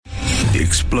The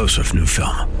explosive new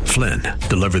film, Flynn,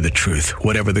 deliver the truth,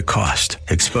 whatever the cost,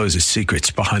 exposes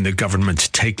secrets behind the government's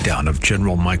takedown of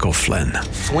General Michael Flynn.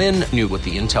 Flynn knew what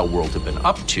the intel world had been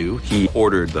up to. He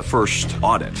ordered the first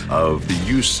audit of the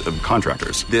use of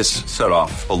contractors. This set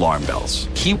off alarm bells.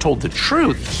 He told the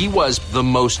truth. He was the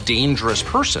most dangerous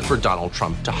person for Donald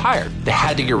Trump to hire. They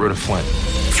had to get rid of Flynn.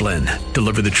 Flynn,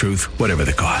 deliver the truth, whatever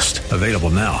the cost. Available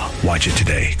now. Watch it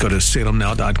today. Go to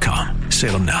salemnow.com.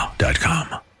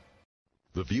 salemnow.com.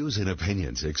 The views and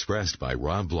opinions expressed by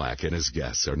Rob Black and his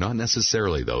guests are not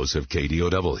necessarily those of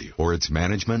KDOW or its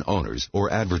management, owners, or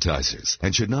advertisers,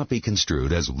 and should not be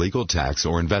construed as legal, tax,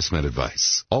 or investment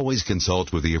advice. Always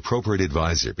consult with the appropriate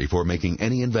advisor before making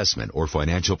any investment or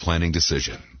financial planning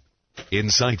decision.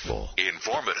 Insightful,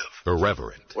 informative,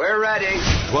 irreverent. We're ready.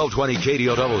 1220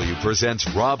 KDOW presents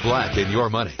Rob Black and Your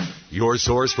Money, your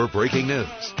source for breaking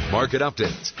news, market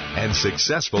updates, and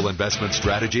successful investment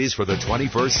strategies for the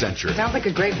 21st century. Sounds like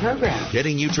a great program.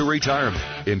 Getting you to retirement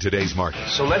in today's market.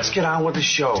 So let's get on with the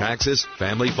show. Taxes,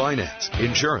 family finance,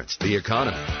 insurance, the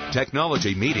economy,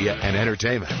 technology, media, and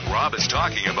entertainment. Rob is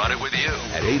talking about it with you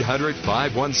at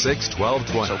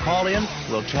 800-516-1220. So call in,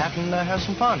 we'll chat and have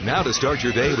some fun. Now to start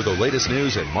your day with the latest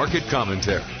news and market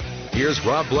commentary. Here's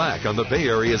Rob Black on the Bay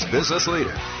Area's business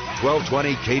leader,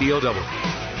 1220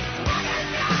 KDOW.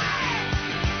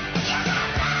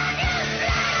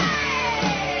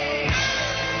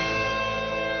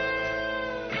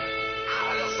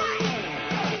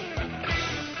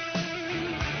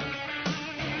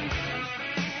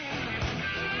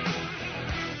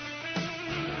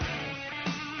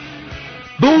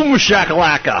 Boom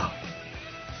shakalaka.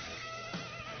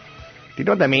 Do you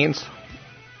know what that means?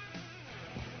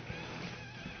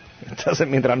 It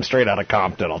doesn't mean that I'm straight out of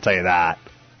Compton, I'll tell you that.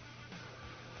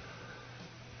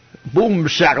 Boom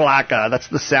shakalaka. That's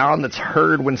the sound that's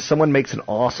heard when someone makes an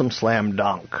awesome slam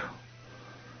dunk.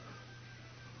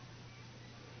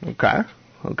 Okay.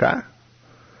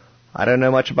 I don't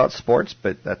know much about sports,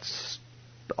 but that's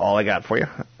all I got for you,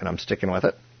 and I'm sticking with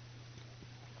it.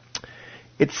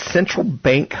 It's Central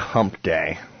Bank Hump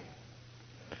Day.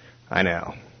 I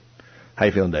know. How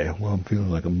you feeling today? Well, I'm feeling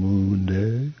like a moon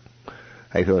day.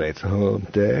 How you feeling today? It's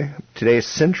Hump Day. Today is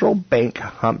Central Bank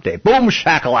Hump Day. Boom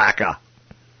shakalaka.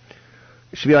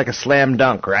 It should be like a slam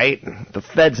dunk, right? The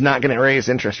Fed's not going to raise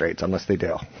interest rates unless they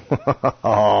do.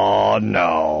 Oh,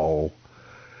 no.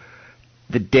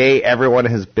 The day everyone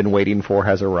has been waiting for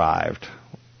has arrived.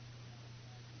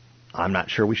 I'm not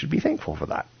sure we should be thankful for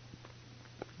that.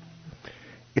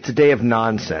 It's a day of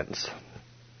nonsense.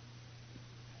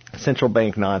 Central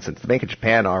bank nonsense. The Bank of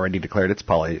Japan already declared its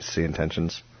policy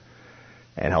intentions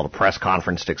and held a press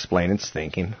conference to explain its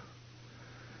thinking.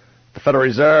 The Federal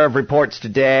Reserve reports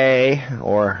today,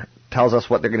 or tells us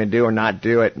what they're going to do or not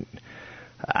do at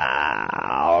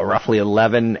roughly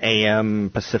 11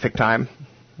 a.m. Pacific time.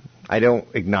 I don't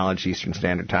acknowledge Eastern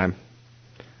Standard Time.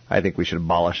 I think we should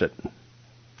abolish it.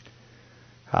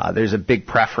 There's a big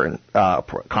conference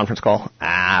call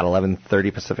at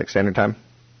 11:30 Pacific Standard Time.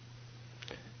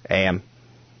 AM,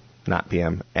 not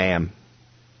PM, AM.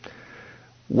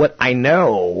 What I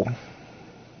know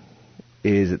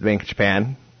is that the Bank of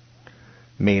Japan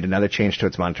made another change to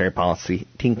its monetary policy,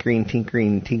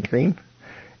 tinkering,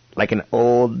 like an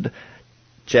old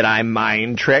Jedi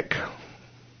mind trick.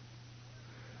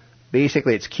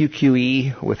 Basically, it's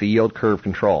QQE with a yield curve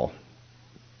control.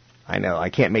 I know, I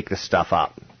can't make this stuff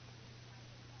up.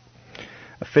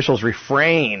 Officials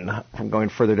refrain from going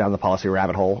further down the policy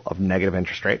rabbit hole of negative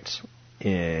interest rates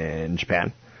in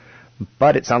Japan.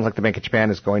 But it sounds like the Bank of Japan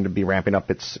is going to be ramping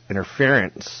up its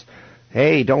interference.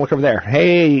 Hey, don't look over there.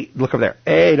 Hey, look over there.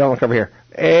 Hey, don't look over here.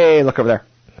 Hey, look over there.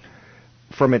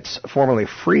 From its formerly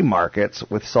free markets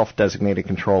with self-designated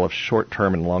control of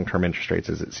short-term and long-term interest rates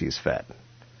as it sees fit.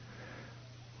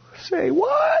 Say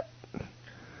what?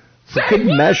 For good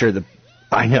measure, the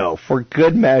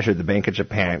Bank of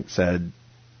Japan said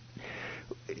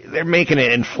they're making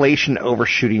an inflation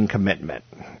overshooting commitment,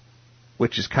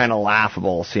 which is kind of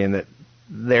laughable, seeing that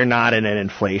they're not in an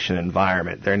inflation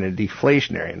environment. They're in a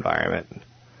deflationary environment.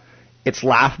 It's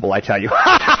laughable, I tell you.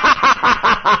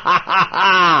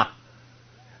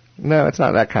 No, it's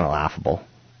not that kind of laughable.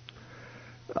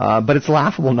 But it's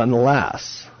laughable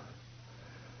nonetheless.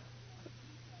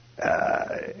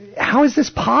 How is this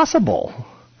possible?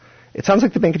 It sounds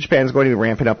like the Bank of Japan is going to be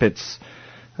ramping up its,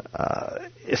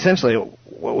 essentially,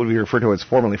 what would be referred to as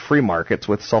formerly free markets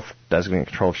with self-designated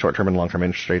control of short-term and long-term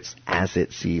interest rates as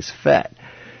it sees fit.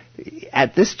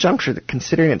 At this juncture,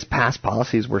 considering its past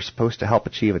policies were supposed to help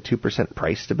achieve a 2%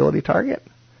 price stability target,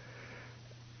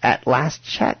 at last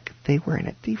check, they were in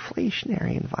a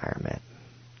deflationary environment.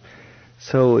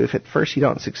 So if at first you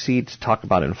don't succeed to talk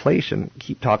about inflation,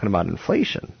 keep talking about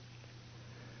inflation.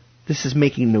 This is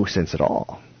making no sense at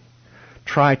all.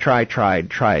 Try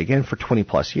again for 20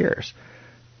 plus years.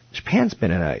 Japan's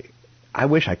been in I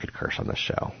wish I could curse on this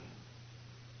show.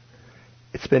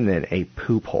 It's been in a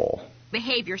poop hole.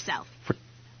 Behave yourself.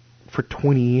 For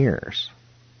 20 years.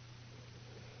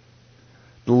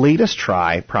 The latest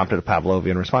try prompted a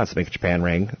Pavlovian response. The Bank of Japan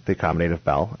rang the accommodative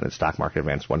bell, and its stock market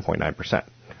advanced 1.9%.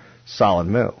 Solid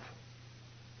move.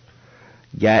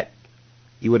 Yet,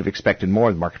 you would have expected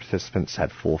more. The market participants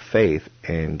had full faith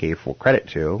and gave full credit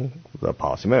to the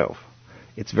policy move.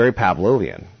 It's very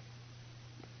Pavlovian.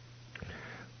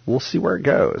 We'll see where it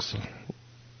goes.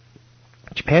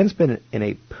 Japan's been in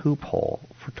a poop hole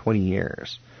for 20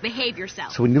 years. Behave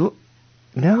yourself. So when you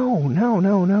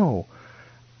No.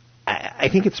 I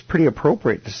think it's pretty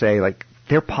appropriate to say, like,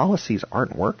 their policies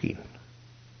aren't working.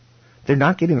 They're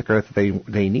not getting the growth that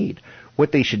they need.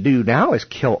 What they should do now is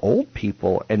kill old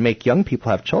people and make young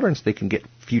people have children so they can get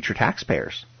future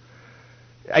taxpayers.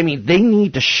 I mean, they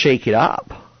need to shake it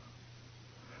up.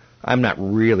 I'm not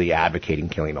really advocating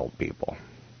killing old people.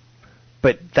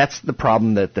 But that's the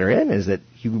problem that they're in, is that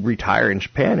you retire in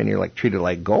Japan and you're like treated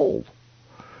like gold.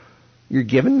 You're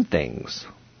given things.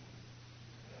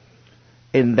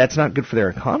 And that's not good for their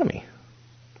economy.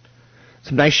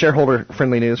 Some nice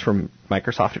shareholder-friendly news from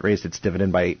Microsoft. It raised its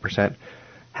dividend by 8%.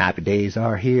 Happy days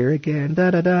are here again.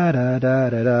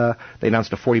 Da-da-da-da-da-da-da. They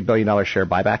announced a $40 billion share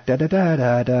buyback.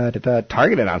 Da-da-da-da-da-da.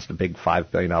 Target announced a big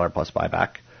 $5 billion plus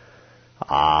buyback.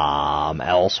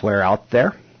 Elsewhere out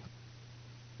there,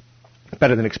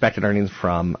 better than expected earnings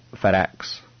from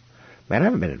FedEx. Man, I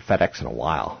haven't been in FedEx in a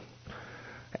while.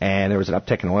 And there was an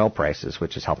uptick in oil prices,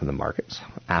 which is helping the markets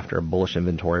after a bullish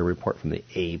inventory report from the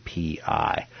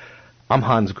API. I'm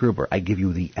Hans Gruber. I give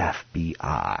you the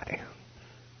FBI.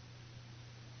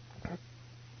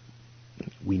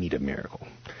 We need a miracle.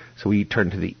 So we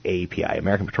turn to the API,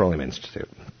 American Petroleum Institute.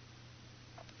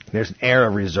 There's an air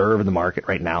of reserve in the market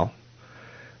right now.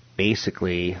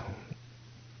 Basically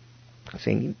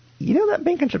saying, you know, that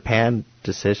Bank of Japan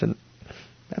decision,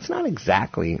 that's not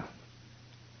exactly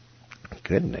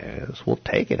good news. We'll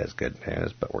take it as good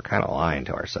news, but we're kind of lying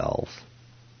to ourselves.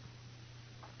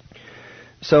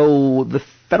 So the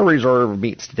Federal Reserve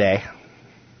meets today.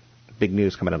 Big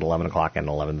news coming at 11 o'clock and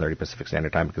 11:30 Pacific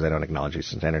Standard Time, because I don't acknowledge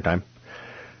Eastern Standard Time.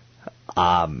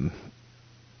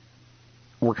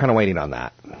 We're kind of waiting on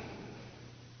that.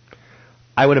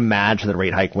 I would imagine the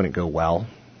rate hike wouldn't go well.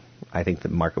 I think the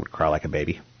market would cry like a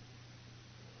baby.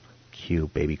 Cue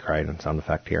baby crying sound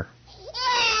effect here.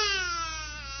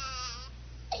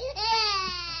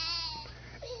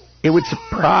 It would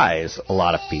surprise a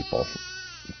lot of people.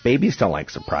 Babies don't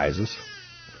like surprises.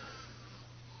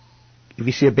 If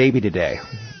you see a baby today,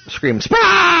 scream,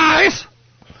 surprise!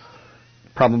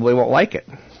 Probably won't like it.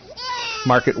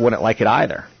 Market wouldn't like it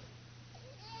either.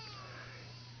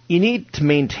 You need to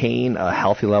maintain a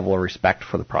healthy level of respect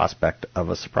for the prospect of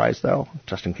a surprise, though,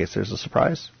 just in case there's a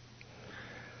surprise.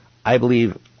 I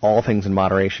believe all things in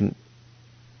moderation,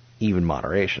 even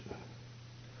moderation.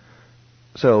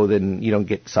 So then you don't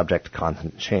get subject to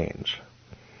constant change.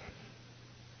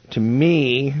 To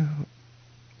me,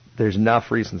 there's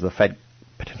enough reasons the Fed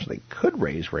potentially could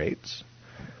raise rates,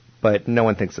 but no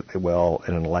one thinks that they will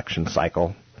in an election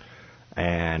cycle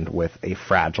and with a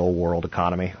fragile world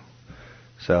economy.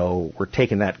 So we're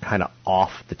taking that kind of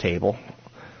off the table,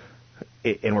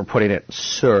 and we're putting it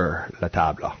sur la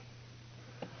table.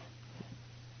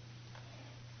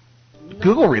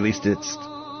 Google released its...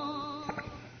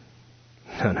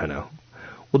 No.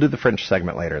 We'll do the French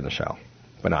segment later in the show,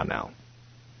 but not now.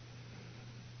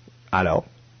 Hello.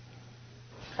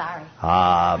 Sorry.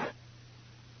 At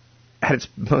its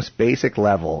most basic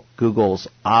level, Google's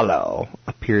Allo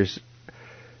appears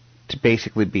to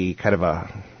basically be kind of a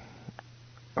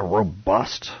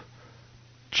robust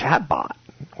chatbot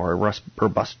or a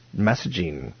robust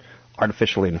messaging,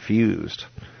 artificially infused.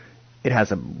 It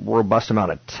has a robust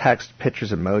amount of text,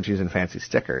 pictures, emojis, and fancy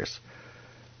stickers.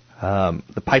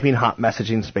 The piping hot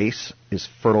messaging space is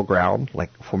fertile ground,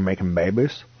 like for making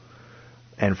babies,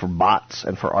 and for bots,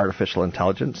 and for artificial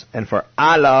intelligence, and for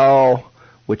Allo,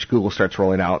 which Google starts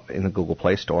rolling out in the Google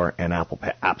Play Store and Apple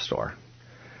App Store.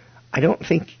 I don't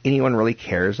think anyone really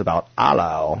cares about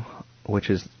Allo,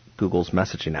 which is Google's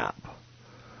messaging app.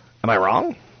 Am I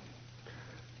wrong?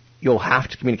 You'll have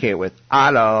to communicate with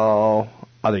Allo,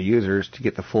 other users, to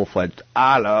get the full-fledged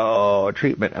Allo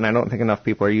treatment, and I don't think enough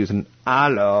people are using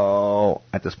Allo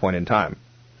at this point in time.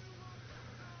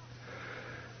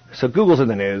 So Google's in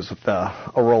the news with a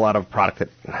rollout of a product that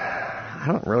I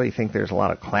don't really think there's a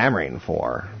lot of clamoring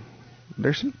for.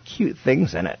 There's some cute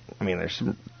things in it. I mean,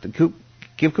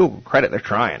 give Google credit. They're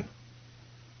trying.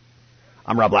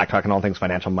 I'm Rob Black, talking all things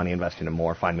financial, money, investing, and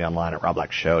more. Find me online at Rob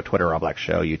Black Show, Twitter, Rob Black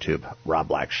Show, YouTube, Rob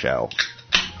Black Show.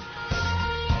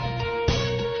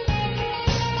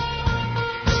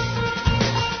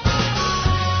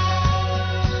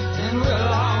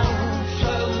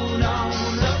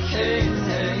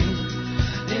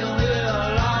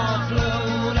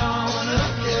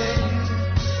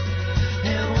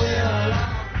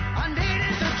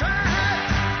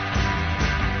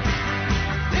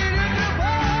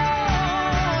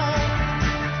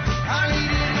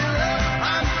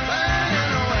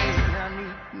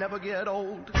 Get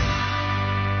old.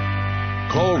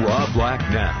 Call Rob Black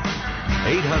now.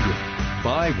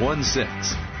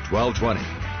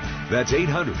 800-516-1220. That's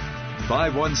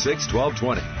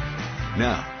 800-516-1220.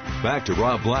 Now, back to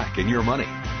Rob Black and Your Money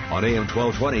on AM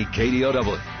 1220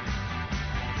 KDOW.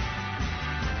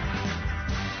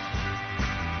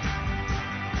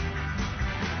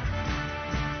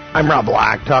 I'm Rob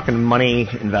Black, talking money,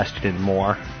 invested, and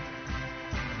more.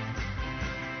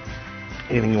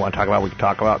 Anything you want to talk about, we can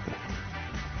talk about.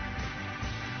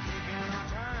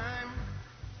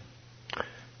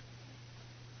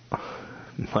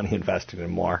 Money invested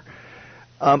and more.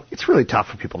 It's really tough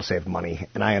for people to save money,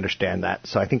 and I understand that.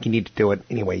 So I think you need to do it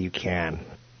any way you can.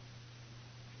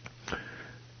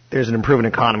 There's an improving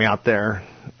economy out there,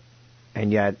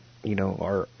 and yet,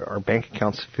 our bank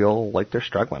accounts feel like they're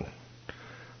struggling.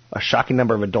 A shocking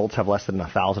number of adults have less than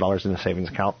 $1,000 in a savings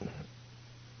account,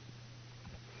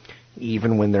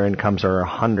 even when their incomes are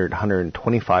 $100,000,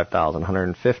 $125,000,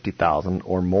 $150,000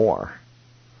 or more.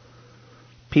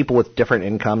 People with different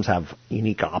incomes have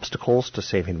unique obstacles to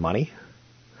saving money,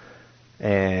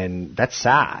 and that's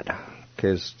sad,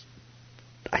 because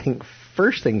I think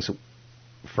first, we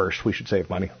should save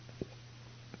money.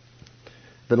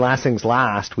 Then last things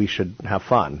last, we should have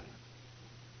fun.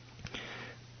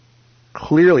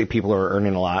 Clearly, people who are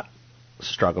earning a lot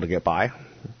struggle to get by.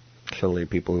 Clearly,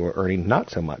 people who are earning not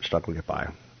so much struggle to get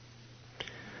by.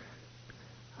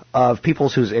 Of people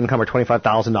whose income are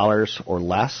 $25,000 or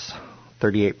less,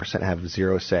 38% have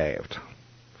zero saved.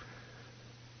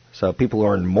 So people who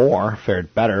earn more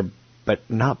fared better, but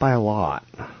not by a lot.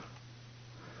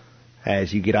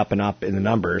 As you get up and up in the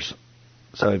numbers,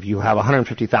 so if you have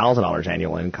 $150,000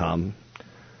 annual income,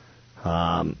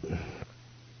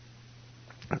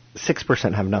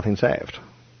 6% have nothing saved.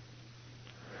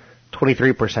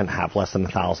 23% have less than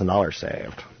 $1,000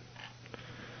 saved.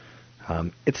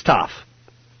 It's tough.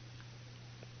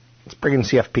 Let's bring in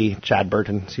CFP, Chad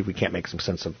Burton, see if we can't make some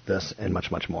sense of this and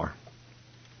much, much more.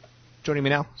 Joining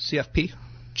me now, CFP,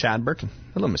 Chad Burton.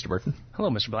 Hello, Mr. Burton. Hello,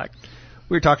 Mr. Black.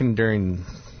 We were talking during,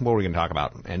 what were we going to talk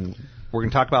about? And we're going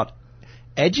to talk about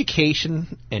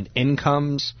education and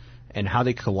incomes and how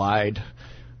they collide,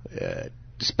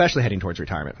 especially heading towards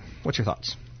retirement. What's your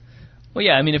thoughts? Well,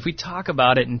 yeah, I mean, if we talk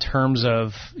about it in terms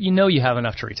of, you have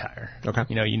enough to retire. Okay.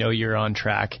 You know you're on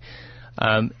track.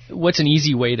 What's an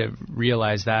easy way to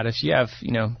realize that? If you have,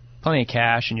 plenty of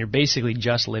cash and you're basically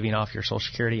just living off your Social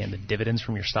Security and the dividends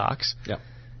from your stocks, yeah,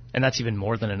 and that's even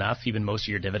more than enough, even most of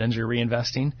your dividends you're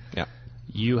reinvesting, yeah,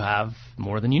 you have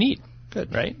more than you need.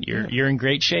 Good. Right? You're in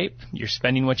great shape. You're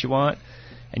spending what you want,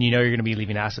 and you're going to be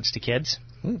leaving assets to kids.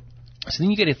 So then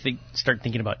you got to start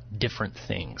thinking about different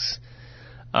things.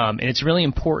 And it's really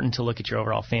important to look at your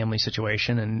overall family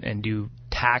situation and do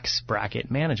tax bracket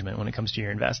management when it comes to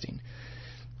your investing.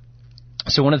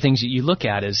 So one of the things that you look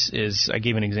at is I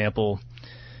gave an example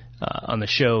on the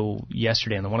show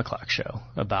yesterday on the 1 o'clock show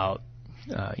about,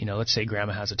 let's say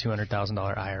grandma has a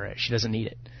 $200,000 IRA. She doesn't need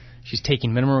it. She's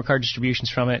taking minimum required distributions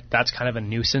from it. That's kind of a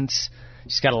nuisance.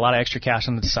 She's got a lot of extra cash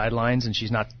on the sidelines, and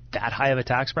she's not that high of a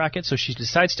tax bracket, so she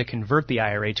decides to convert the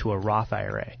IRA to a Roth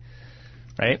IRA.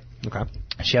 Right? Okay.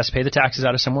 She has to pay the taxes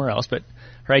out of somewhere else, but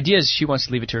her idea is she wants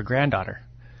to leave it to her granddaughter.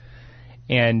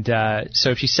 And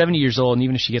so if she's 70 years old, and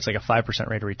even if she gets like a 5%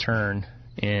 rate of return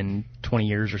in 20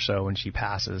 years or so when she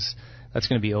passes, that's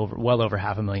going to be well over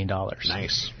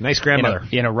 $500,000. Nice grandmother.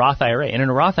 In a Roth IRA. And in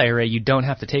a Roth IRA, you don't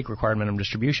have to take required minimum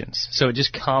distributions. So it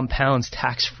just compounds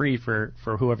tax-free for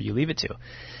whoever you leave it to.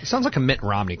 It sounds like a Mitt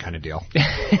Romney kind of deal.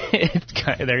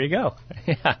 There you go.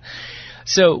 Yeah.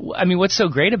 So, I mean, what's so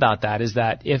great about that is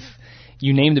that if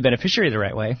you name the beneficiary the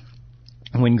right way,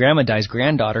 when grandma dies,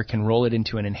 granddaughter can roll it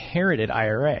into an inherited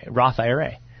IRA, Roth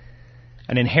IRA.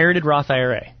 An inherited Roth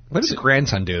IRA. What does the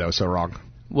grandson do, though, so wrong?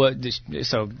 Well,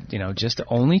 so, just the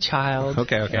only child.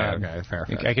 Okay, fair.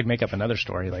 I could make up another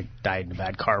story, like died in a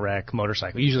bad car wreck,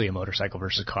 motorcycle, usually a motorcycle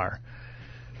versus car.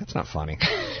 That's not funny.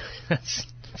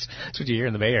 That's what you hear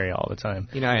in the Bay Area all the time.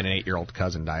 You know, I had an 8-year-old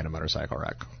cousin die in a motorcycle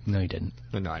wreck. No, you didn't.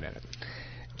 No, I didn't.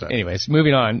 So. Anyways,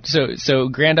 moving on. So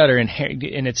granddaughter and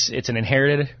it's an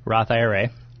inherited Roth IRA.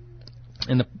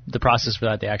 And the process for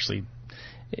that, they actually,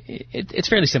 it's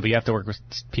fairly simple. You have to work with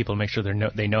people to make sure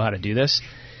they know how to do this.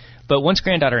 But once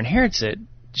granddaughter inherits it,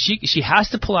 she has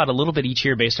to pull out a little bit each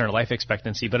year based on her life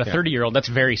expectancy. But a 30-year-old, that's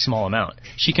a very small amount.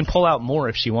 She can pull out more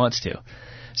if she wants to.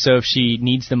 So if she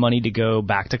needs the money to go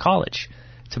back to college,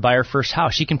 to buy her first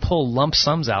house, she can pull lump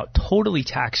sums out totally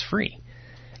tax-free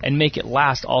and make it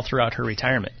last all throughout her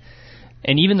retirement.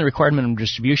 And even the required minimum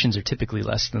distributions are typically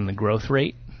less than the growth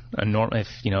rate.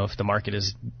 If the market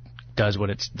does what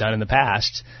it's done in the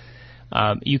past,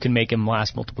 you can make them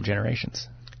last multiple generations.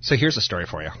 So here's a story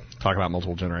for you. Talk about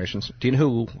multiple generations. Do you know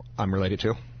who I'm related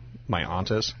to? My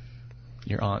aunt is.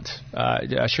 Your aunt,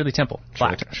 Shirley Temple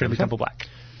Black. Shirley Temple Black.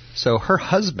 So her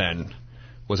husband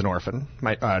was an orphan.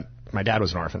 My dad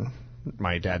was an orphan.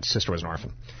 My dad's sister was an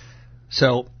orphan.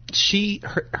 So wait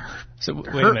a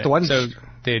minute. So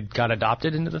they got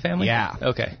adopted into the family? Yeah.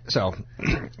 Okay. So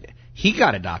he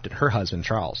got adopted. Her husband,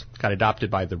 Charles, got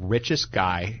adopted by the richest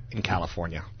guy in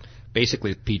California.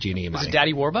 Basically PG&E money. Was it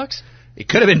Daddy Warbucks? It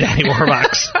could have been Daddy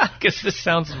Warbucks. Because this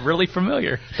sounds really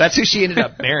familiar. That's who she ended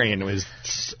up marrying, was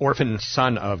orphan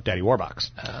son of Daddy Warbucks.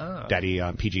 Oh. Daddy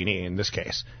PG&E in this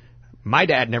case. My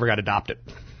dad never got adopted.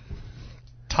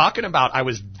 Talking about I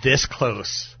was this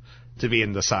close to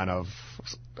being the son of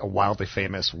a wildly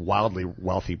famous, wildly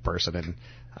wealthy person, and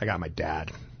I got my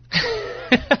dad.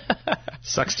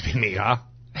 Sucks to be me, huh?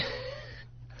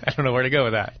 I don't know where to go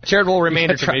with that. Charitable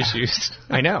remainder trust. Issues.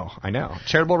 I know.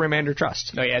 Charitable remainder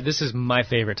trust. Oh, yeah, this is my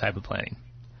favorite type of planning.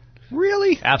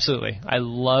 Really? Absolutely. I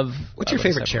love... What's your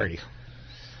favorite charity?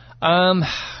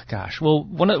 Gosh. Well,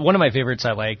 one of my favorites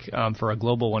I like for a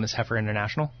global one is Heifer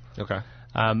International. Okay.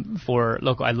 For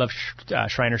local, I love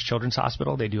Shriners Children's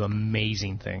Hospital. They do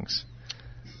amazing things.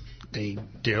 They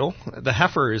do? The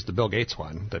Heifer is the Bill Gates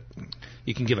one that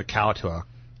you can give a cow to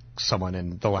someone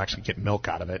and they'll actually get milk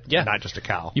out of it, not just a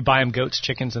cow. You buy them goats,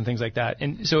 chickens, and things like that.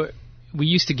 And so we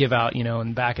used to give out,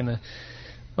 and back in the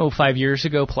 5 years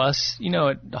ago plus,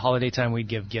 at holiday time we'd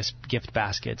give gift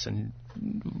baskets and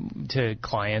to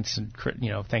clients and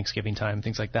Thanksgiving time,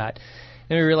 things like that.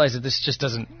 And we realized that this just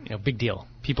doesn't, big deal.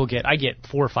 I get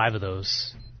 4 or 5 of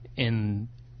those in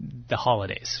the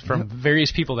holidays from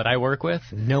various people that I work with.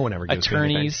 No one ever gives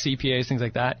attorneys, CPAs, things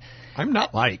like that. I'm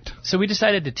not liked. So we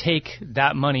decided to take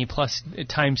that money plus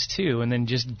times 2 and then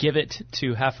just give it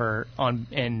to Heifer on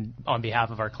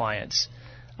behalf of our clients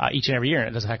each and every year. And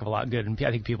it does a heck of a lot of good, and I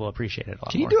think people appreciate it a lot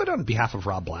more. Can you do it on behalf of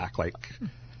Rob Black?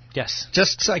 Yes.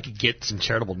 Just so I could get some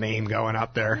charitable name going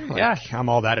out there. Yeah. I'm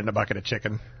all that in a bucket of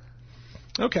chicken.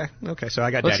 Okay. So I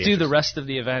got Let's daddy do issues. the rest of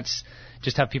the events.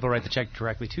 Just have people write the check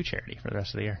directly to charity for the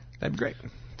rest of the year. That'd be great.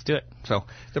 Let's do it. So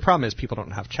the problem is people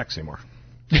don't have checks anymore.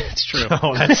 It's true.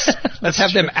 So let's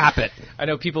have them app it. I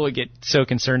know people would get so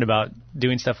concerned about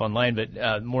doing stuff online,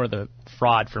 but more of the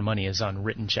fraud for money is on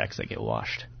written checks that get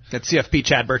washed. That's CFP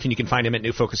Chad Burton. You can find him at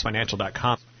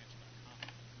newfocusfinancial.com.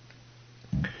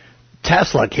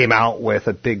 Tesla came out with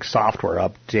a big software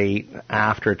update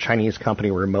after a Chinese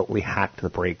company remotely hacked the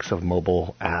brakes of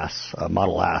Model S.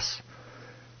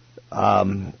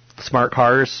 Smart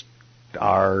cars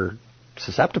are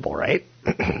susceptible, right?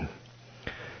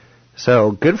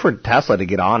 So good for Tesla to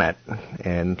get on it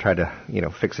and try to,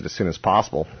 fix it as soon as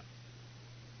possible.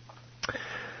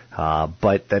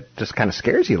 But that just kind of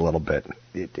scares you a little bit.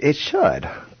 It should.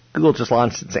 Google just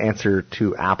launched its answer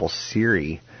to Apple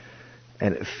Siri,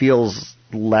 and it feels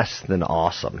less than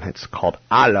awesome. It's called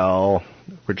Allo,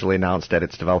 originally announced at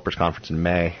its developers conference in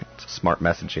May. It's a smart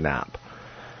messaging app.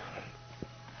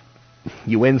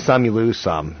 You win some, you lose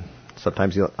some.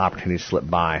 Sometimes the opportunities slip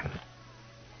by.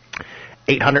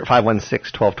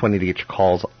 800-516-1220 to get your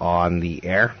calls on the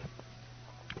air.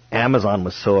 Amazon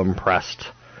was so impressed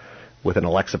with an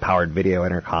Alexa-powered video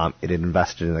intercom, it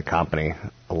invested in the company.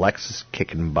 Alexa's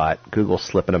kicking butt. Google's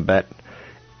slipping a bit.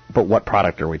 But what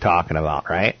product are we talking about,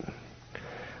 right?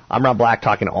 I'm Rob Black,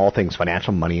 talking all things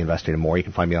financial, money, investing, and more. You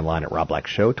can find me online at Rob Black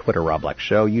Show, Twitter, Rob Black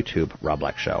Show, YouTube, Rob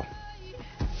Black Show.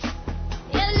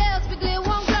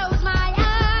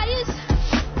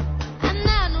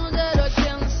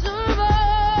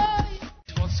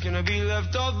 What's gonna be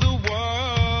left of the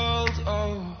world?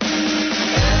 Oh.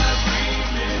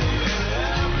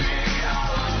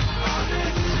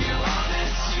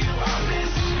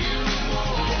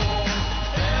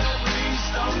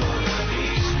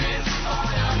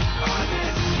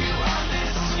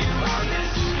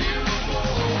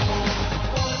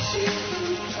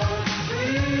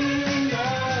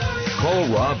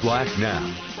 Call Rob Black now.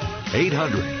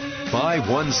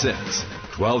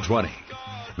 800-516-1220.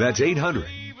 That's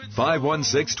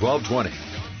 800-516-1220.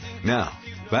 Now,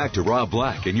 back to Rob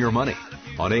Black and Your Money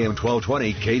on AM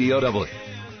 1220 KDOW.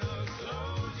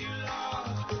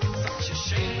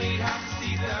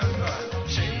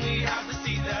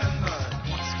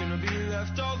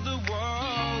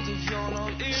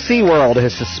 SeaWorld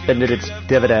has suspended its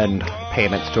dividend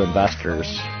payments to investors.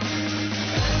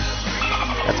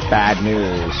 That's bad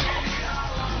news.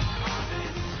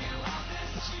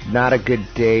 It's not a good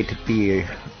day to be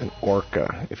an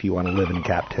orca if you want to live in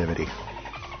captivity.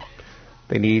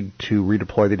 They need to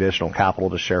redeploy the additional capital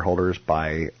to shareholders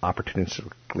by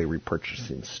opportunistically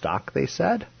repurchasing stock, they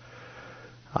said.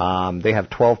 They have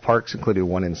 12 parks, including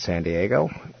one in San Diego,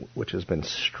 which has been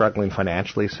struggling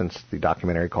financially since the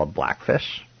documentary called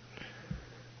Blackfish.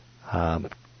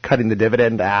 Cutting the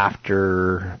dividend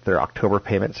after their October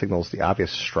payment signals the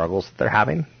obvious struggles that they're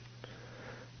having.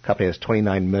 The company has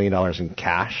 $29 million in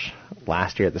cash.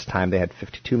 Last year at this time, they had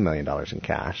 $52 million in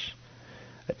cash.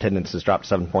 Attendance has dropped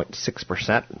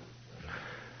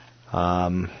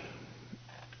 7.6%.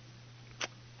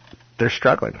 They're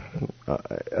struggling.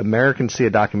 Americans see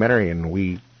a documentary and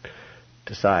we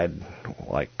decide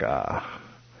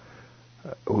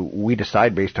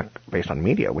based on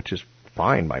media, which is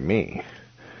fine by me.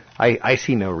 I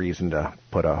see no reason to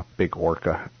put a big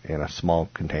orca in a small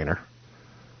container.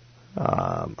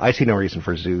 I see no reason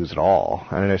for zoos at all.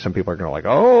 I know some people are going to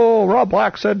oh, Rob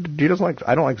Black said he doesn't like.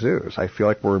 I don't like zoos. I feel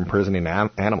like we're imprisoning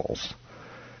animals,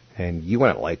 and you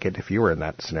wouldn't like it if you were in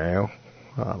that scenario.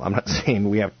 I'm not saying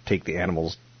we have to take the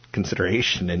animals'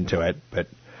 consideration into it, but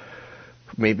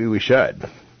maybe we should.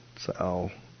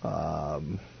 So,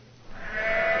 I'm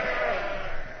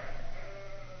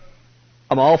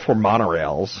all for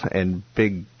monorails and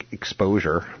big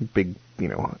exposure, big,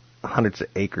 hundreds of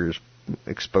acres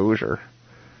exposure.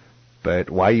 But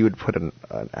why you would put an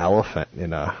elephant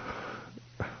in a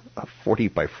 40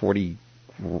 by 40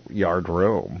 yard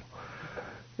room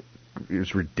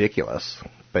is ridiculous.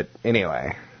 But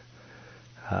anyway,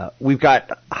 we've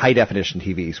got high definition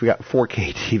TVs. We got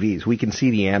 4K TVs. We can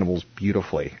see the animals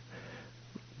beautifully.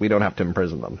 We don't have to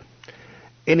imprison them.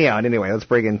 Anyway, let's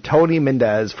bring in Tony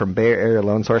Mendez from Bay Area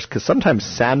Loan Source, because sometimes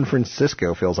San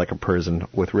Francisco feels like a prison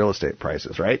with real estate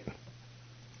prices, right?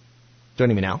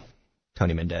 Joining me now,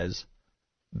 Tony Mendez,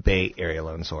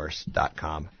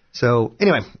 BayAreaLoanSource.com. So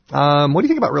anyway, what do you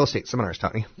think about real estate seminars,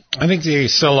 Tony? I think they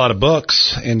sell a lot of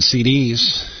books and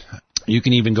CDs. You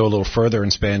can even go a little further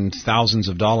and spend thousands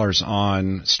of dollars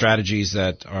on strategies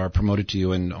that are promoted to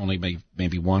you, and only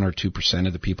maybe 1 or 2%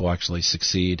 of the people actually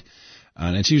succeed.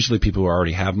 And it's usually people who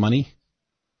already have money.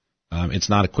 It's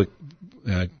not a quick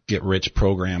get-rich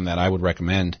program that I would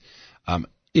recommend.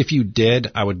 If you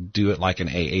did, I would do it like an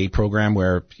AA program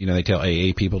where, they tell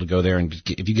AA people to go there, and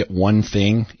if you get one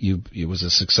thing, it was a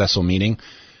successful meeting.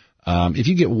 If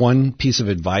you get one piece of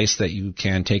advice that you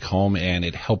can take home and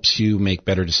it helps you make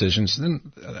better decisions,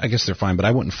 then I guess they're fine, but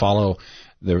I wouldn't follow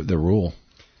the rule.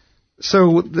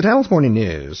 So the Dallas Morning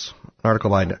News, an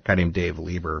article by a guy named Dave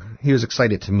Lieber, he was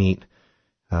excited to meet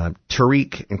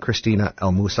Tariq and Christina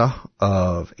El Moussa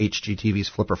of HGTV's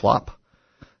Flip or Flop.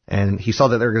 And he saw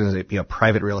that there was going to be a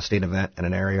private real estate event at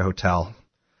an area hotel.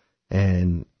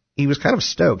 And he was kind of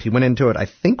stoked. He went into it, I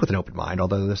think, with an open mind,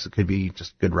 although this could be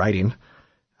just good writing.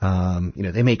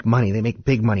 They make money. They make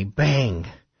big money. Bang.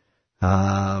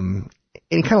 And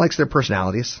he kind of likes their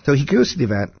personalities. So he goes to the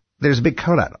event. There's a big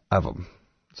cutout of them.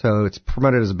 So it's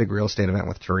promoted as a big real estate event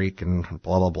with Tariq and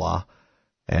blah, blah, blah.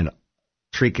 And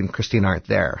Tariq and Christine aren't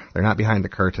there. They're not behind the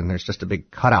curtain. There's just a big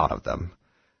cutout of them.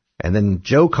 And then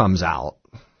Joe comes out,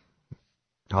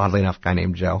 oddly enough, a guy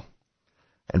named Joe,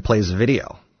 and plays a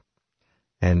video.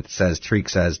 And Tariq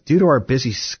says, due to our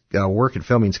busy work and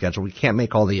filming schedule, we can't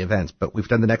make all the events, but we've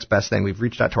done the next best thing. We've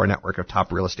reached out to our network of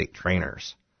top real estate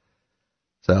trainers.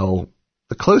 So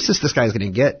the closest this guy's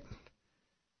going to get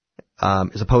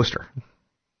is a poster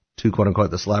to,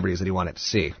 quote-unquote, the celebrities that he wanted to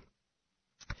see.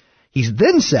 He's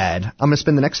then said, I'm going to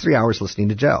spend the next 3 hours listening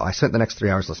to Joe. I spent the next 3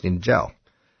 hours listening to Joe.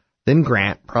 Then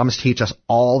Grant promised to teach us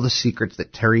all the secrets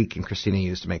that Tariq and Christina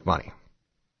use to make money.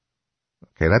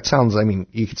 Okay, that sounds,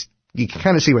 you can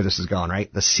kind of see where this is going,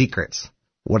 right? The secrets.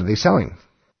 What are they selling?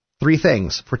 3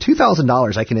 things. For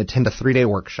 $2,000, I can attend a 3-day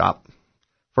workshop.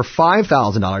 For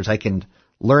 $5,000, I can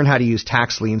learn how to use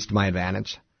tax liens to my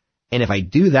advantage. And if I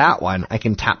do that one, I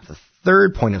can tap the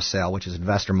third point of sale, which is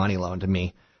investor money loan to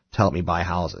me to help me buy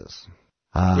houses.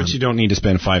 Which you don't need to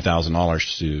spend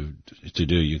 $5,000 to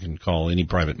do. You can call any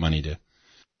private money to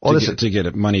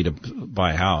get money to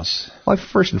buy a house. Well,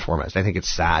 first and foremost, I think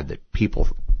it's sad that people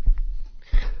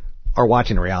are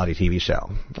watching a reality TV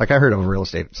show. Like I heard of a real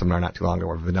estate seminar not too long ago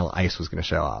where Vanilla Ice was going to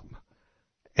show up.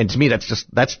 And to me,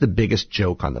 that's the biggest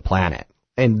joke on the planet.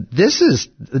 And this is,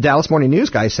 the Dallas Morning News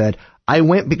guy said, I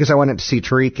went because I wanted to see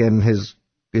Tariq and his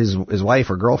wife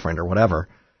or girlfriend or whatever.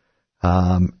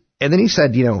 And then he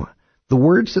said, the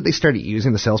words that they started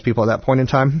using, the salespeople at that point in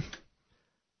time,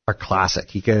 are classic.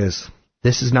 He goes,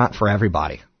 this is not for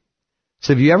everybody.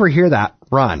 So if you ever hear that,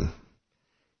 run.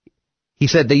 He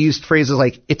said they used phrases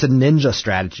like, it's a ninja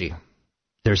strategy.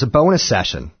 There's a bonus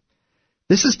session.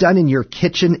 This is done in your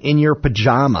kitchen in your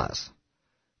pajamas.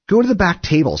 Go to the back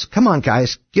tables. Come on,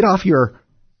 guys. Get off your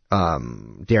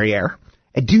derriere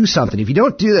and do something. If you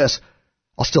don't do this,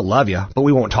 I'll still love you, but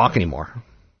we won't talk anymore.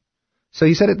 So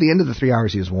he said at the end of the 3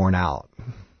 hours, he was worn out.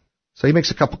 So he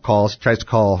makes a couple calls. He tries to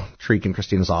call Tariq and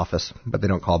Christina's office, but they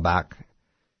don't call back.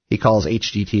 He calls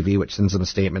HGTV, which sends them a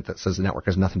statement that says the network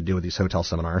has nothing to do with these hotel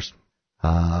seminars.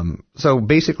 So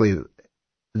basically,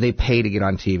 they pay to get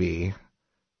on TV,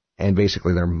 and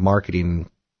basically they're marketing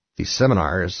these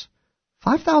seminars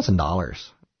 $5,000.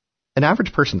 An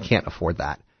average person can't afford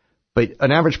that. But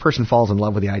an average person falls in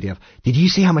love with the idea of, did you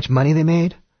see how much money they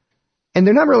made? And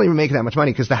they're not really making that much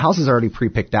money because the house is already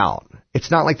pre-picked out.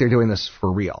 It's not like they're doing this for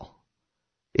real.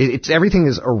 Everything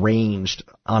is arranged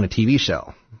on a TV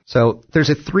show. So there's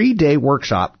a 3-day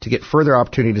workshop to get further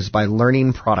opportunities by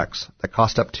learning products that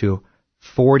cost up to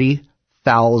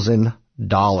 $40,000.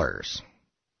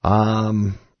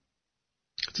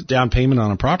 It's a down payment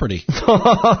on a property.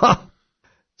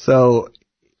 So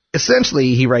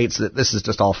essentially, he writes that this is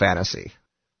just all fantasy.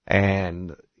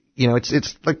 And,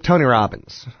 it's like Tony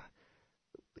Robbins.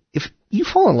 If you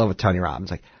fall in love with Tony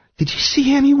Robbins, like, did you see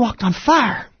him? He walked on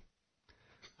fire.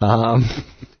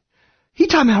 He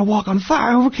taught me how to walk on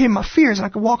fire. I overcame my fears and I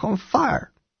could walk on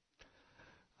fire.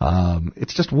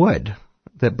 It's just wood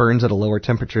that burns at a lower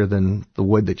temperature than the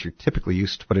wood that you're typically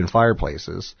used to put in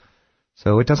fireplaces.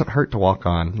 So it doesn't hurt to walk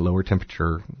on lower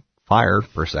temperature fire,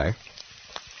 per se.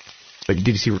 But did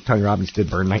you see what Tony Robbins did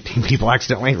burn 19 people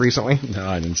accidentally recently? No,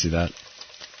 I didn't see that.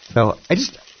 So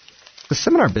the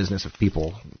seminar business of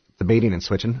people debating and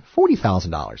switching, $40,000,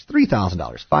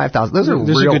 $3,000, $5,000.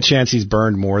 There's a good chance he's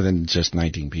burned more than just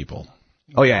 19 people.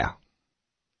 Oh, yeah.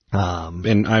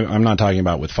 And I'm not talking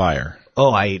about with fire.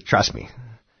 Oh, trust me.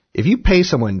 If you pay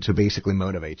someone to basically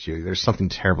motivate you, there's something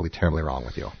terribly, terribly wrong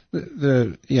with you.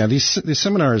 These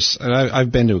seminars, and I've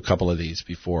been to a couple of these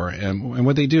before, and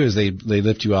what they do is they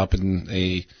lift you up and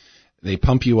they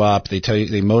pump you up, they tell you,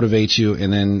 they motivate you,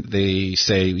 and then they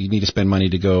say you need to spend money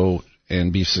to go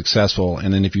and be successful,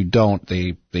 and then if you don't,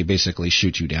 they basically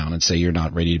shoot you down and say you're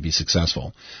not ready to be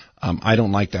successful. I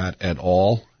don't like that at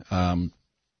all. All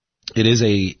it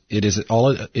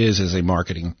is a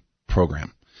marketing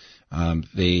program.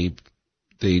 They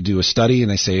do a study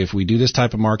and they say if we do this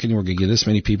type of marketing, we're going to get this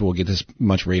many people, we'll get this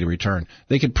much rate of return.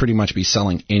 They could pretty much be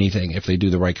selling anything if they do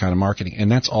the right kind of marketing, and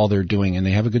that's all they're doing, and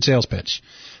they have a good sales pitch.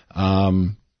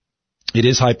 It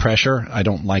is high pressure. I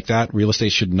don't like that. Real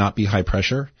estate should not be high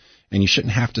pressure, and you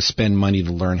shouldn't have to spend money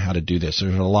to learn how to do this.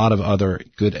 There's a lot of other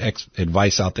good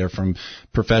advice out there from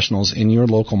professionals in your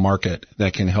local market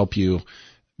that can help you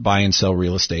buy and sell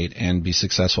real estate and be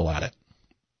successful at it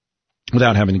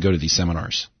without having to go to these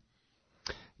seminars.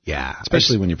 Yeah.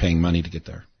 Especially when you're paying money to get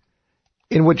there.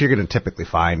 And what you're going to typically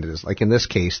find is, like in this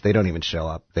case, they don't even show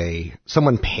up.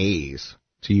 Someone pays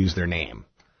to use their name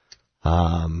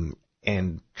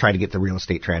and try to get the real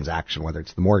estate transaction, whether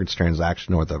it's the mortgage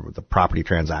transaction or the property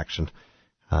transaction.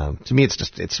 To me,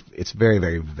 it's very,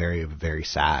 very, very, very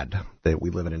sad that we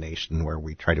live in a nation where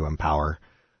we try to empower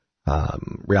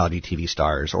reality TV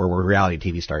stars, or where reality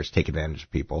TV stars take advantage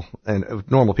of people and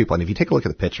of normal people. And if you take a look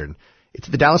at the picture, and it's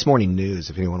the Dallas Morning News.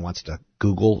 If anyone wants to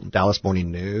Google Dallas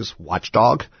Morning News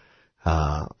Watchdog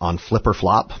on Flip or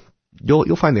Flop,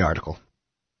 you'll find the article.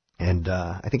 And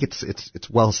I think it's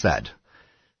well said.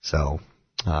 So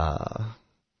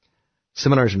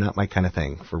seminars are not my kind of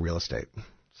thing for real estate.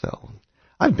 So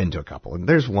I've been to a couple, and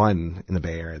there's one in the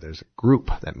Bay Area. There's a group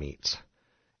that meets,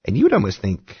 and you would almost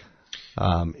think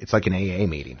it's like an AA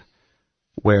meeting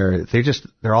where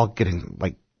they're all getting,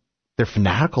 like, they're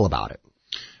fanatical about it.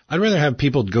 I'd rather have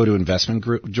people join an investment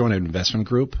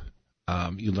group.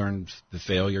 You learn the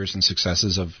failures and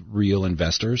successes of real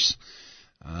investors.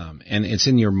 And it's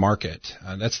in your market.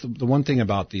 That's the one thing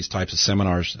about these types of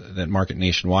seminars that market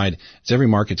nationwide is every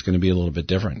market's going to be a little bit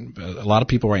different. A lot of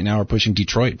people right now are pushing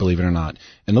Detroit, believe it or not.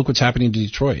 And look what's happening to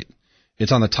Detroit.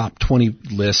 It's on the top 20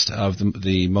 list of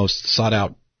the most sought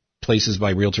out places by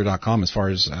Realtor.com as far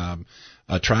as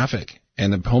traffic.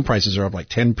 And the home prices are up like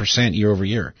 10% year over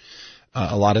year.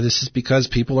 A lot of this is because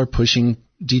people are pushing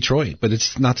Detroit, but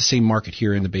it's not the same market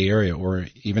here in the Bay Area or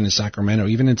even in Sacramento,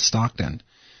 even in Stockton.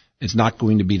 It's not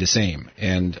going to be the same.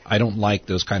 And I don't like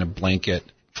those kind of blanket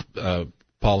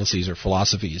policies or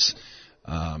philosophies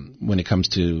when it comes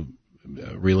to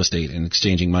real estate and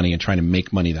exchanging money and trying to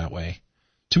make money that way.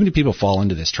 Too many people fall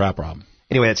into this trap, Rob.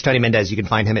 Anyway, that's Tony Mendez. You can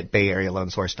find him at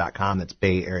BayAreaLoanSource.com. That's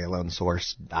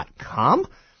BayAreaLoanSource.com.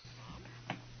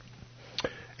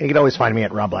 And you can always find me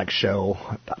at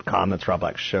RobBlackShow.com. That's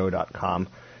RobBlackShow.com.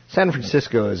 San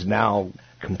Francisco is now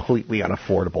completely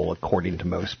unaffordable, according to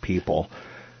most people.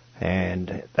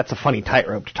 And that's a funny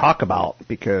tightrope to talk about,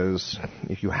 because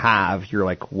if you have, you're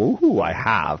like, woohoo, I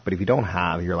have. But if you don't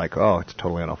have, you're like, oh, it's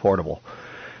totally unaffordable.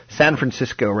 San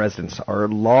Francisco residents are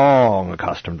long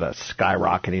accustomed to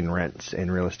skyrocketing rents and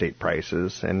real estate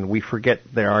prices, and we forget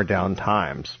there are down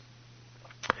times.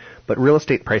 But real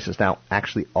estate prices now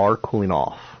actually are cooling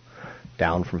off,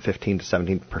 down from 15 to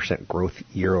 17% growth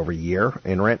year over year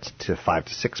in rents to 5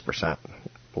 to 6%.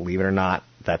 Believe it or not,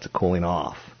 that's a cooling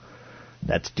off.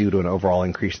 That's due to an overall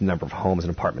increase in the number of homes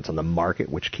and apartments on the market,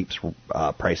 which keeps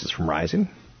prices from rising.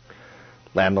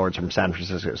 Landlords from San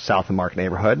Francisco's South and Market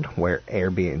neighborhood, where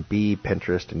Airbnb,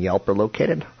 Pinterest, and Yelp are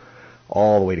located,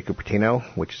 all the way to Cupertino,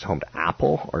 which is home to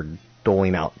Apple, are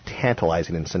doling out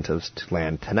tantalizing incentives to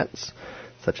land tenants,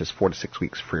 such as 4 to 6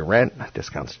 weeks free rent,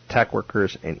 discounts to tech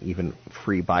workers, and even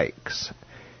free bikes.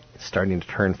 It's starting to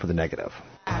turn for the negative.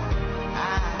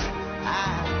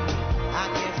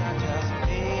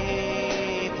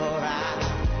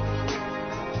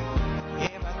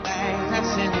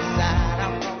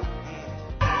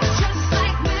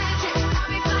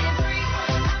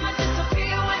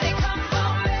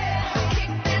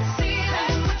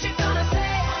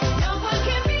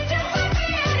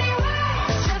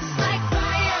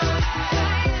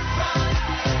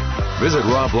 Visit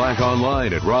Rob Black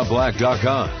online at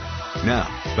robblack.com. Now,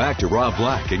 back to Rob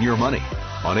Black and Your Money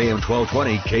on AM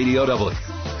 1220 KDOW.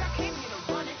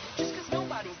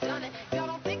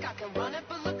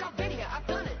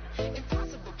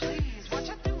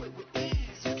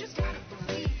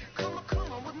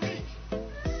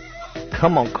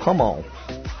 Come on.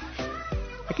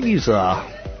 I could use, if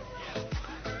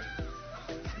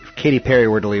Katy Perry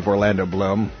were to leave Orlando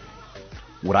Bloom,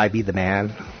 would I be the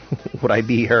man? Would I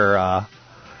be her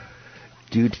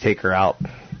dude to take her out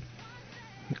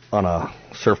on a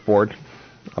surfboard,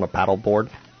 on a paddle board?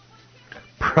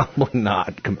 Probably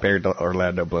not, compared to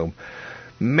Orlando Bloom.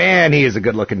 Man, he is a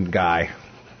good-looking guy.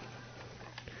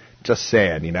 Just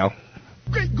saying, you know.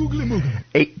 Great googly moogly.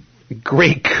 A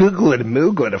great googly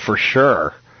moogly for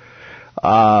sure.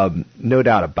 No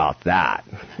doubt about that.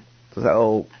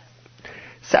 So,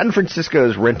 San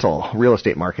Francisco's rental real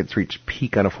estate markets reached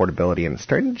peak unaffordability and it's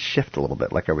starting to shift a little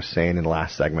bit, like I was saying in the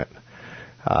last segment.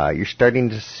 You're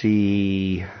starting to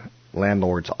see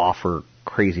landlords offer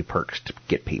crazy perks to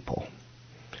get people.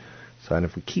 So, and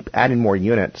if we keep adding more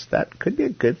units, that could be a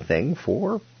good thing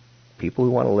for people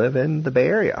who want to live in the Bay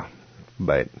Area.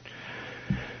 But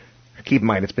keep in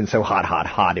mind, it's been so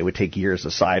hot, it would take years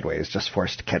of sideways just for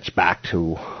us to catch back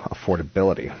to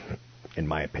affordability, in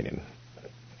my opinion.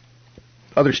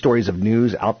 Other stories of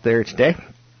news out there today.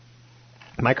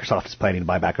 Microsoft is planning to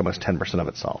buy back almost 10% of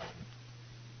itself.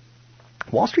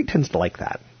 Wall Street tends to like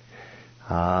that.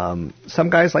 Some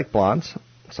guys like blondes.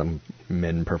 Some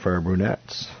men prefer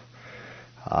brunettes.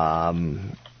 I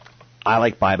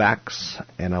like buybacks,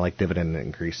 and I like dividend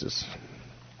increases.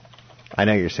 I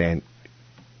know you're saying,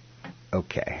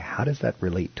 okay, how does that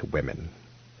relate to women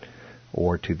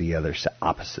or to the other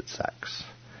opposite sex?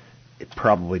 It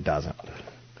probably doesn't.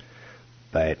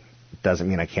 But it doesn't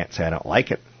mean I can't say I don't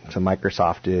like it. So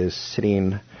Microsoft is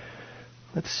sitting,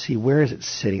 let's see, where is it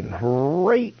sitting?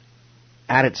 Right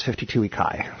at its 52-week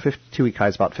high. 52-week high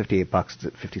is about $58. It's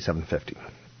at $57.50.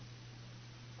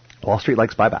 Wall Street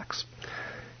likes buybacks.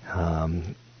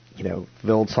 The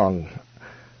old song,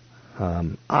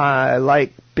 I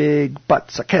like big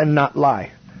butts, I cannot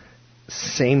lie.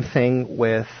 Same thing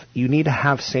with, you need to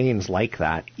have sayings like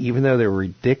that, even though they're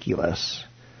ridiculous.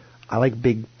 I like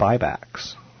big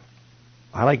buybacks.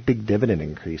 I like big dividend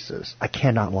increases. I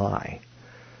cannot lie.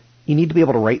 You need to be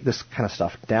able to write this kind of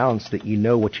stuff down so that you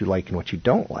know what you like and what you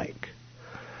don't like.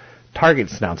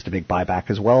 Target's announced a big buyback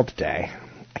as well today.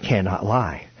 I cannot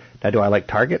lie. Now, do I like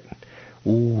Target?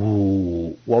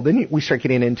 Ooh. Well, then we start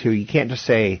getting into, you can't just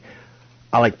say,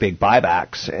 I like big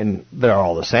buybacks, and they're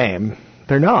all the same.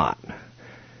 They're not.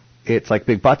 It's like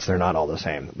big butts, they're not all the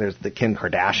same. There's the Kim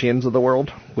Kardashians of the world,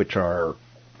 which are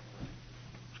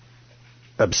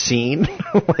obscene,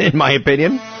 in my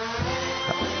opinion.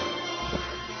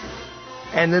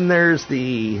 And then there's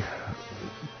the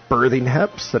birthing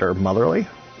hips that are motherly.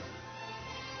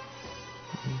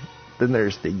 Then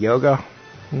there's the yoga.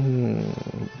 The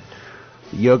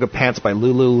yoga pants by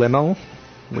Lululemon,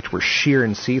 which were sheer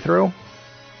and see-through.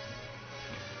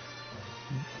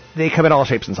 They come in all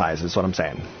shapes and sizes, is what I'm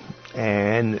saying.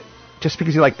 And just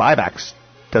because you like buybacks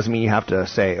doesn't mean you have to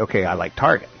say, okay, I like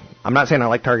Target. I'm not saying I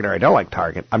like Target or I don't like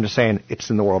Target. I'm just saying it's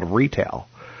in the world of retail.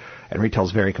 And retail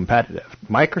is very competitive.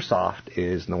 Microsoft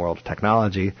is in the world of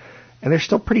technology, and they're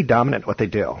still pretty dominant at what they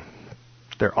do.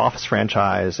 Their Office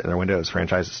franchise and their Windows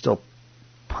franchise is still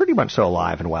pretty much so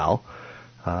alive and well,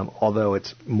 although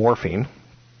it's morphing.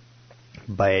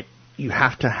 But you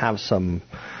have to have some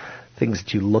things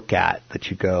that you look at that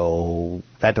you go,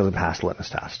 that doesn't pass the litmus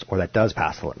test, or that does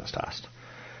pass the litmus test.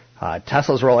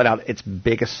 Tesla's rolling out its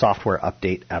biggest software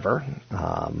update ever.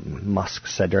 Musk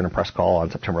said during a press call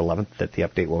on September 11th that the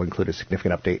update will include a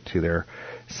significant update to their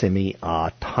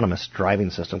semi-autonomous driving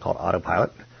system called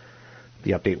Autopilot.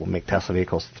 The update will make Tesla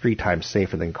vehicles 3 times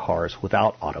safer than cars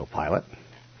without autopilot,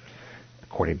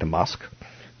 according to Musk.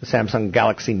 The Samsung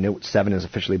Galaxy Note 7 is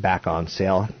officially back on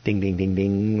sale. Ding, ding, ding,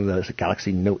 ding. The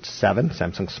Galaxy Note 7,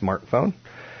 Samsung smartphone.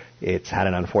 It's had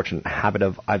an unfortunate habit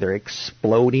of either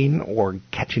exploding or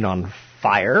catching on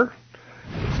fire.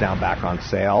 It's now back on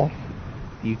sale.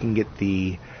 You can get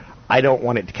the I don't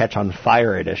want it to catch on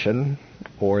fire edition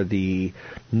or the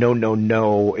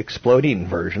no exploding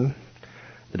version.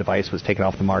 The device was taken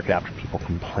off the market after people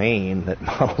complained that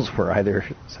models were either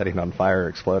setting on fire or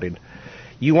exploding.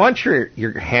 You want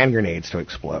your hand grenades to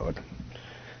explode.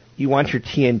 You want your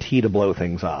TNT to blow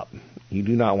things up. You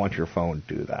do not want your phone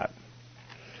to do that.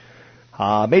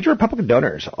 Major Republican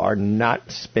donors are not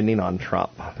spending on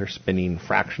Trump. They're spending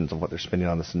fractions of what they're spending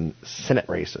on the Senate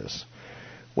races.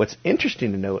 What's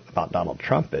interesting to note about Donald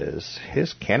Trump is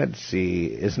his candidacy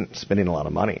isn't spending a lot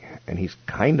of money, and he's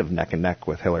kind of neck and neck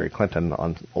with Hillary Clinton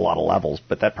on a lot of levels,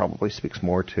 but that probably speaks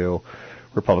more to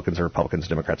Republicans are Republicans,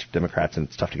 Democrats are Democrats, and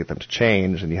it's tough to get them to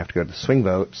change, and you have to go to the swing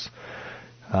votes.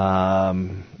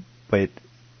 But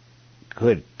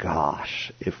good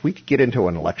gosh, if we could get into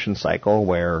an election cycle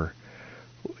where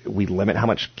we limit how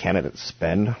much candidates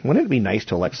spend, wouldn't it be nice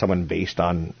to elect someone based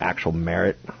on actual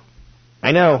merit?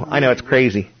 I know, it's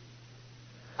crazy.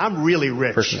 I'm really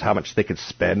rich. Versus how much they could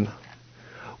spend.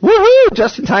 Woohoo!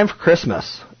 Just in time for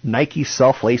Christmas. Nike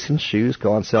self-lacing shoes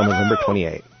go on sale November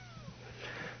 28th.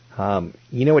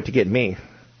 You know what to get me.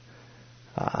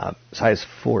 Size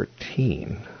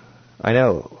 14. I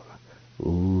know.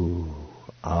 Ooh.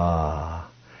 Not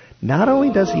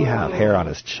only does he have hair on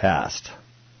his chest,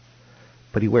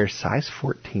 but he wears size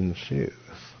 14 shoes.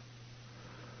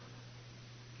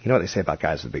 You know what they say about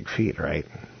guys with big feet, right?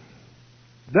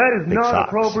 That is big not socks.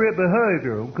 appropriate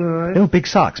behavior, okay? No, big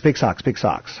socks.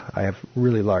 I have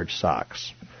really large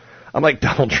socks. I'm like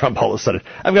Donald Trump all of a sudden.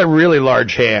 I've got really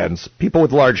large hands. People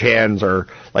with large hands are,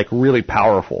 like, really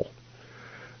powerful.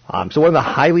 So one of the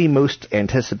highly most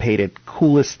anticipated,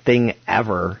 coolest thing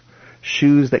ever,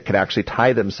 shoes that can actually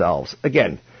tie themselves.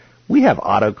 Again, we have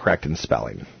autocorrect and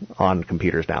spelling on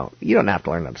computers now. You don't have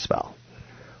to learn how to spell.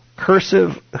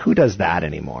 Cursive, who does that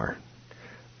anymore?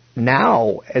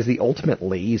 Now, as the ultimate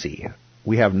lazy,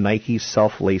 we have Nike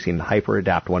self-lacing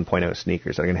HyperAdapt 1.0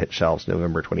 sneakers that are going to hit shelves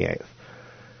November 28th,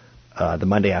 the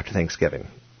Monday after Thanksgiving.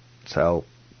 So,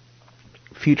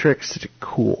 futuristic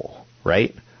cool,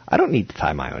 right? I don't need to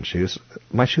tie my own shoes.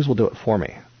 My shoes will do it for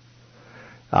me.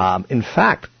 In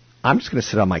fact, I'm just going to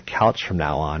sit on my couch from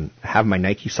now on, have my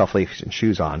Nike self-lacing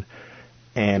shoes on,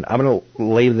 and I'm going to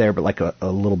lay there but like a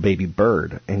little baby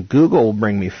bird. And Google will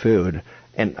bring me food.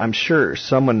 And I'm sure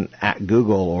someone at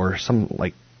Google or some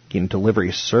like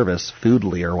delivery service,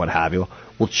 Foodly or what have you,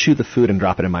 will chew the food and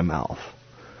drop it in my mouth.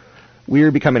 We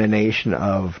are becoming a nation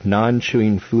of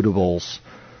non-chewing foodables,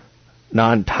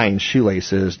 non-tying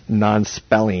shoelaces,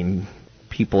 non-spelling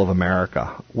people of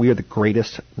America. We are the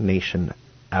greatest nation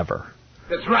ever.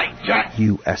 That's right, Jack.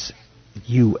 USA.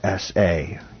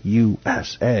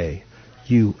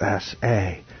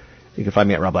 You can find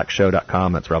me at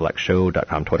robblackshow.com. That's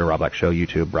robblackshow.com. Twitter, Rob Black Show.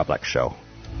 YouTube, Rob Black Show.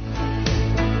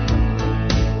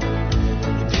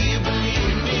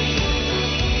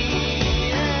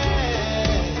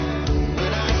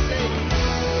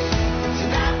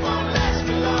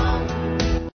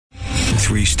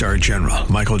 Three-star General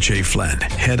Michael J. Flynn,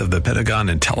 head of the Pentagon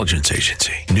Intelligence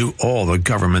Agency, knew all the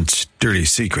government's dirty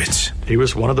secrets. He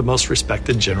was one of the most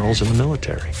respected generals in the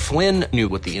military. Flynn knew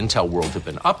what the intel world had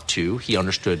been up to. He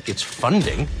understood its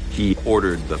funding. He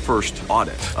ordered the first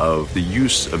audit of the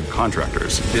use of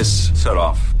contractors. This set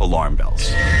off alarm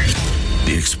bells.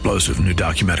 The explosive new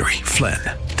documentary, Flynn,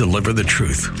 Deliver the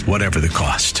Truth, Whatever the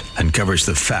Cost, uncovers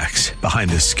the facts behind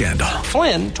this scandal.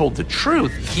 Flynn told the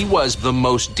truth. He was the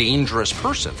most dangerous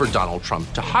person for Donald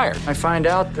Trump to hire. I find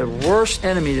out the worst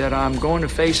enemy that I'm going to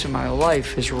face in my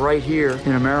life is right here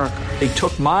in America. They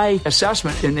took my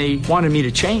assessment and they wanted me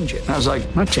to change it. And I was like,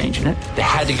 I'm not changing it. They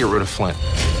had to get rid of Flynn.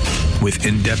 With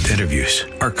in-depth interviews,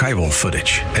 archival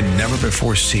footage, and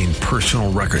never-before-seen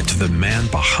personal records of the man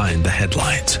behind the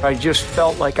headlines. I just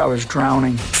felt like I was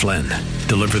drowning. Flynn,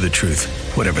 Deliver the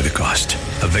Truth, Whatever the Cost.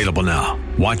 Available now.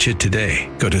 Watch it today.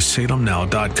 Go to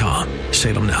salemnow.com.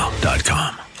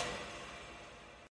 salemnow.com.